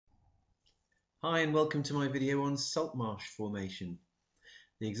Hi and welcome to my video on salt marsh formation.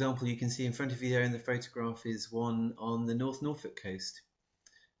 The example you can see in front of you there in the photograph is one on the North Norfolk coast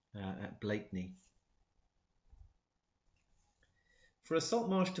at Blakeney. For a salt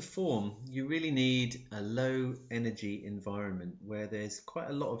marsh to form, you really need a low energy environment where there's quite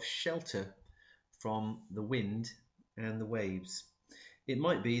a lot of shelter from the wind and the waves. It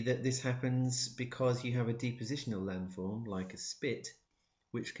might be that this happens because you have a depositional landform like a spit,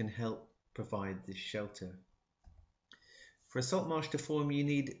 which can help provide this shelter. For a salt marsh to form, you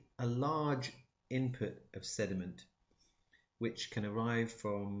need a large input of sediment, which can arrive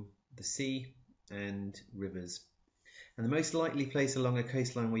from the sea and rivers. And the most likely place along a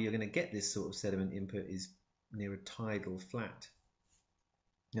coastline where you're going to get this sort of sediment input is near a tidal flat.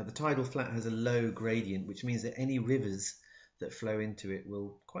 Now, the tidal flat has a low gradient, which means that any rivers that flow into it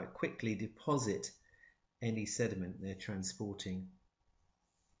will quite quickly deposit any sediment they're transporting.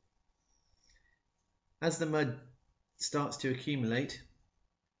 As the mud starts to accumulate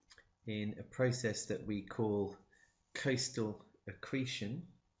in a process that we call coastal accretion,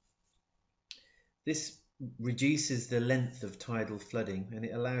 this reduces the length of tidal flooding and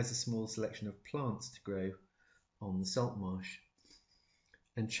it allows a small selection of plants to grow on the salt marsh.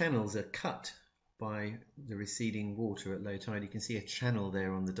 And channels are cut by the receding water at low tide. You can see a channel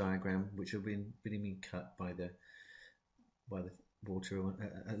there on the diagram which have been cut by the water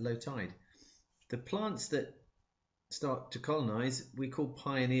at low tide. The plants that start to colonize we call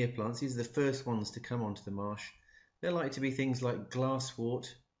pioneer plants. These are the first ones to come onto the marsh. They're likely to be things like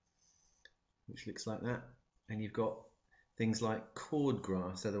glasswort, which looks like that, and you've got things like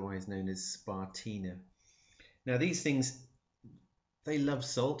cordgrass, otherwise known as spartina. Now these things, they love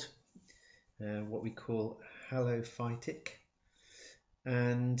salt, what we call halophytic,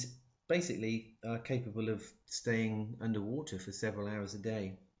 and basically are capable of staying underwater for several hours a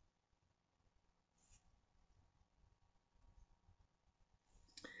day.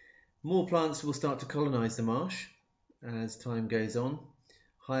 More plants will start to colonize the marsh as time goes on,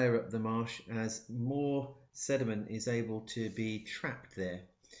 higher up the marsh, as more sediment is able to be trapped there.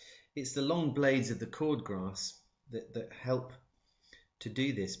 It's the long blades of the cordgrass that help to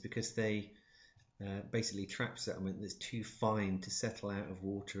do this, because they basically trap sediment that's too fine to settle out of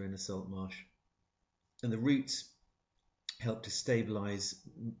water in a salt marsh. And the roots help to stabilize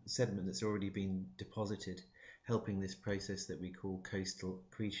sediment that's already been deposited, helping this process that we call coastal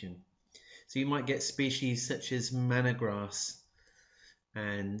accretion. So you might get species such as manna grass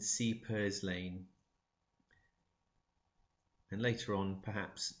and sea purslane, and later on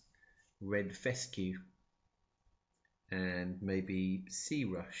perhaps red fescue and maybe sea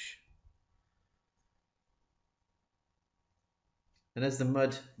rush. And as the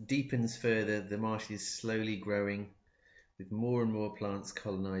mud deepens further, the marsh is slowly growing with more and more plants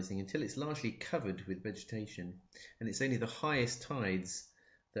colonizing until it's largely covered with vegetation, and it's only the highest tides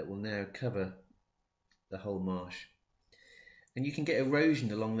that will now cover the whole marsh. And you can get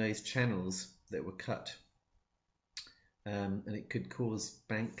erosion along those channels that were cut, and it could cause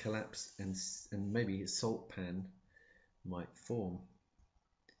bank collapse, and maybe a salt pan might form.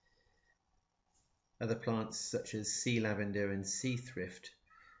 Other plants such as sea lavender and sea thrift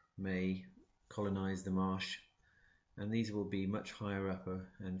may colonize the marsh, and these will be much higher up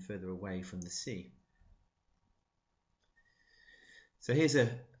and further away from the sea. So here's a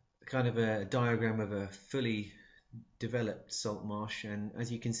kind of a diagram of a fully developed salt marsh, and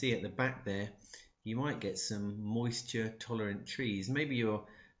as you can see at the back there, you might get some moisture tolerant trees, maybe your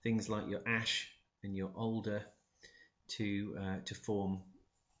things like your ash and your alder to form.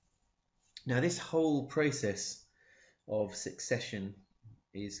 Now this whole process of succession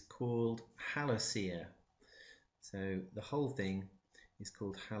is called halocere. So the whole thing is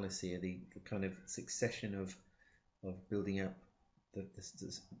called halocere, the kind of succession of building up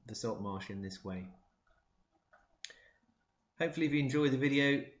the salt marsh in this way. Hopefully if you enjoyed the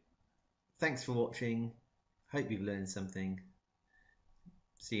video, thanks for watching. Hope you've learned something.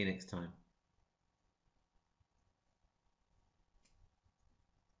 See you next time.